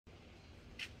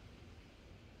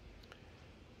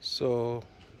So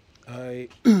I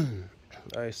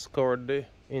I scoured the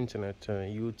internet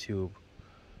and YouTube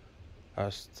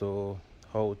as to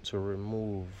how to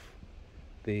remove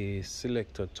the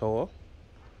selector tower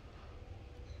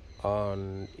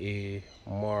on a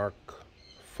Mark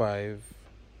 5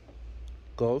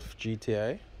 Golf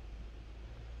GTI.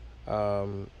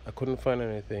 I couldn't find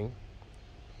anything,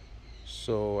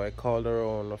 so I called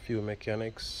around a few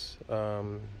mechanics.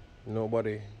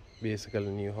 Nobody basically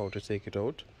knew how to take it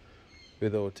out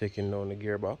without taking down the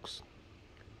gearbox.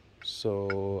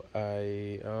 So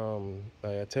I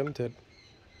attempted.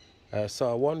 I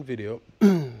saw one video.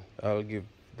 I'll give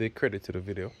the credit to the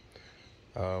video.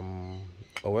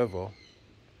 However,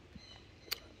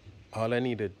 all I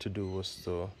needed to do was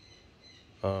to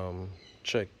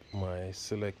check my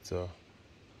selector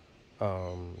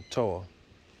tower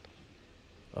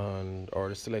or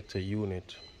the selector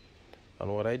unit,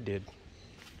 and what I did,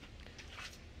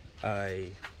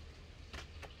 I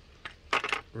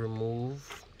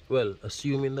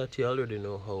assuming that you already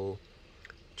know how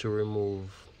to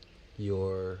remove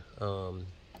your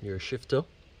shifter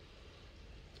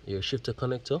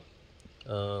connector,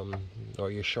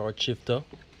 or your short shifter,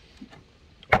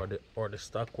 or the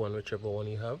stock one, whichever one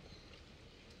you have.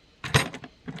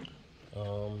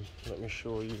 Let me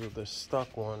show you the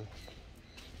stock one.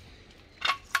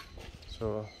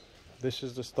 So this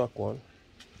is the stock one,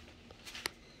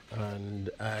 and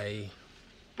I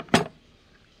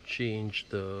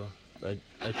changed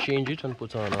it and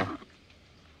put on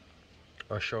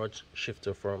a short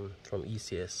shifter from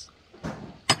ECS.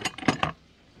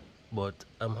 But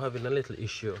I'm having a little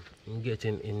issue in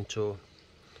getting into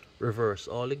reverse.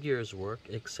 All the gears work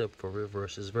except for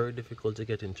reverse. It's very difficult to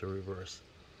get into reverse,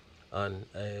 and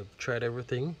I've tried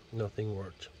everything, nothing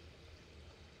worked.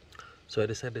 So I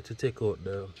decided to take out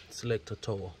the selector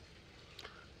tower.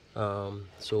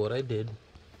 So what I did,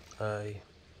 I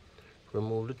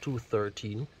removed the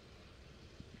 213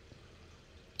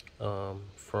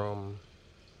 from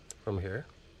here,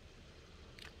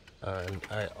 and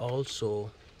I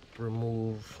also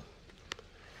remove,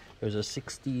 there's a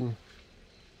 16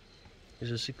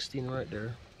 right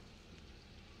there.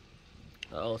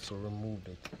 I also removed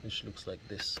it, which looks like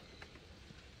this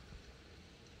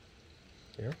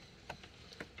here.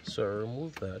 So I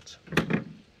removed that,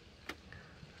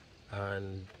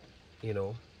 and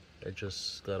I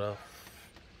just got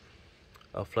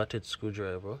a flathead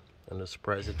screwdriver and just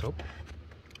prise it up,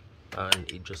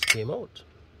 and it just came out.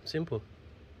 Simple.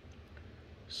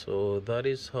 So that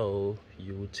is how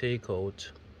you take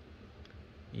out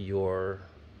your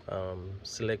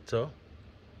selector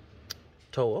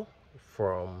tower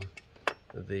from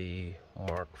the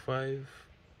Mark 5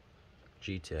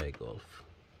 GTI Golf.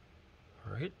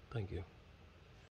 Alright, thank you.